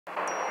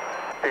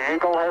The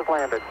Eagle has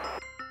landed.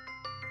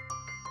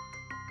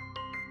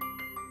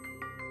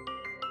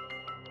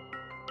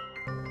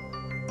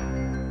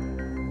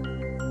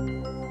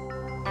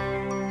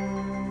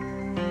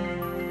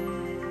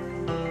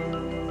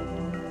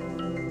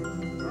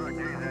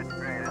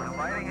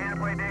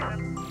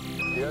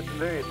 Yes,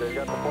 indeed. They've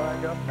got the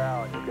flag up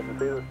now, and you can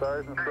see the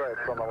stars and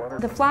stripes on the lunar.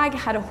 The flag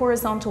had a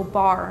horizontal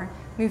bar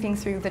moving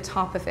through the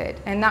top of it,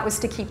 and that was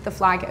to keep the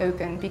flag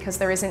open because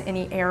there isn't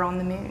any air on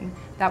the moon.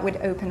 That would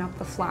open up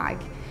the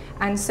flag.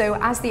 And so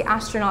as the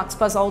astronauts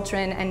Buzz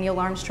Aldrin and Neil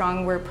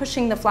Armstrong were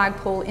pushing the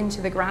flagpole into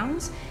the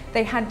ground,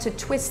 they had to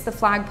twist the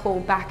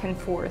flagpole back and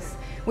forth,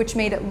 which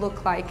made it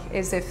look like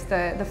as if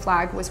the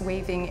flag was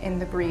waving in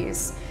the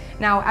breeze.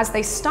 Now, as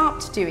they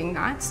stopped doing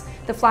that,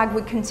 the flag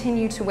would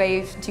continue to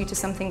wave due to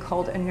something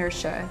called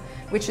inertia,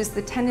 which is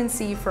the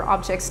tendency for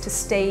objects to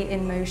stay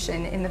in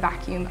motion in the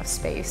vacuum of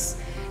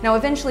space. Now,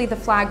 eventually the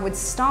flag would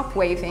stop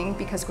waving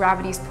because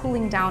gravity is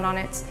pulling down on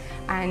it,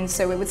 and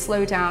so it would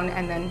slow down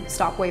and then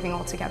stop waving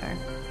altogether.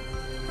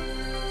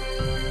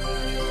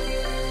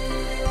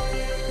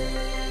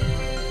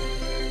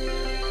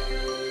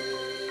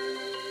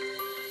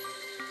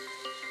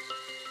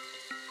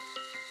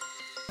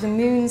 The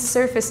moon's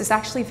surface is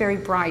actually very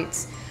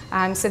bright,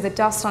 so the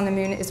dust on the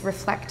moon is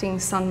reflecting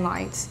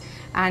sunlight.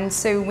 And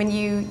so when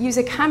you use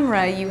a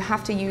camera, you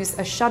have to use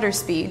a shutter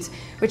speed,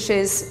 which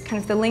is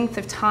kind of the length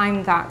of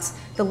time that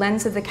the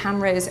lens of the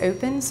camera is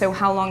open, so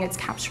how long it's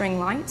capturing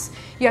light.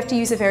 You have to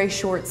use a very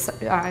short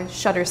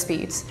shutter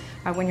speed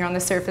when you're on the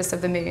surface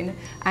of the moon.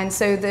 And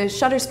so the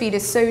shutter speed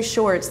is so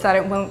short that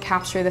it won't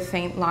capture the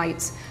faint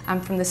light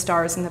from the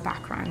stars in the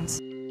background.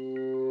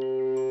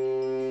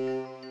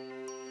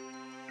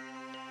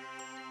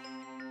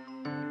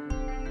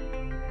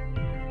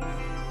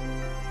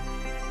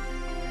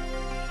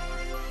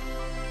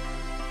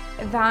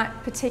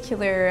 That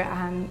particular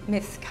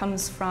myth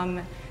comes from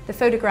the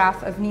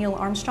photograph of Neil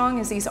Armstrong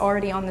as he's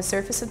already on the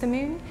surface of the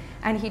moon,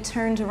 and he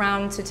turned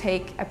around to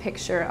take a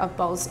picture of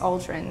Buzz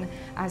Aldrin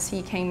as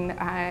he came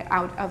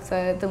out of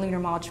the lunar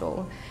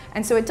module.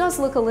 And so it does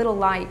look a little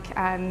like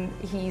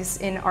he's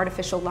in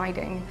artificial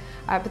lighting,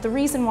 but the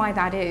reason why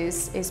that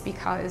is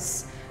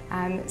because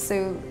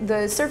so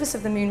the surface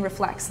of the moon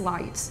reflects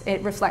light.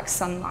 It reflects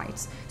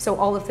sunlight. So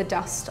all of the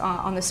dust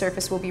on the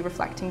surface will be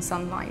reflecting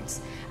sunlight.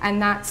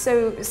 And that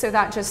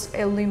just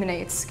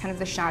illuminates kind of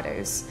the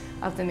shadows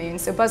of the moon.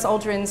 So Buzz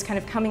Aldrin's kind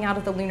of coming out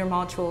of the lunar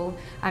module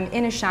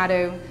in a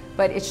shadow,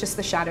 but it's just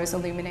the shadows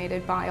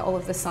illuminated by all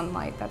of the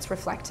sunlight that's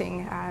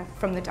reflecting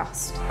from the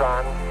dust.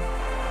 Sun,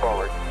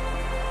 forward,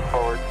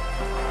 forward,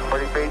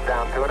 40 feet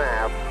down,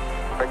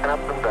 2.5, picking up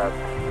some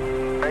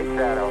dust, big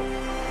shadow.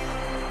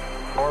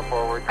 More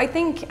forward. I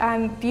think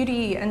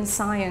beauty and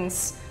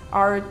science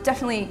are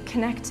definitely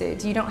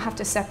connected. You don't have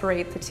to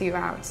separate the two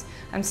out.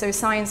 So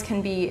science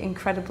can be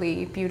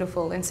incredibly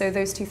beautiful, and so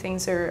those two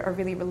things are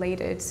really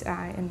related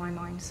in my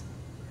mind.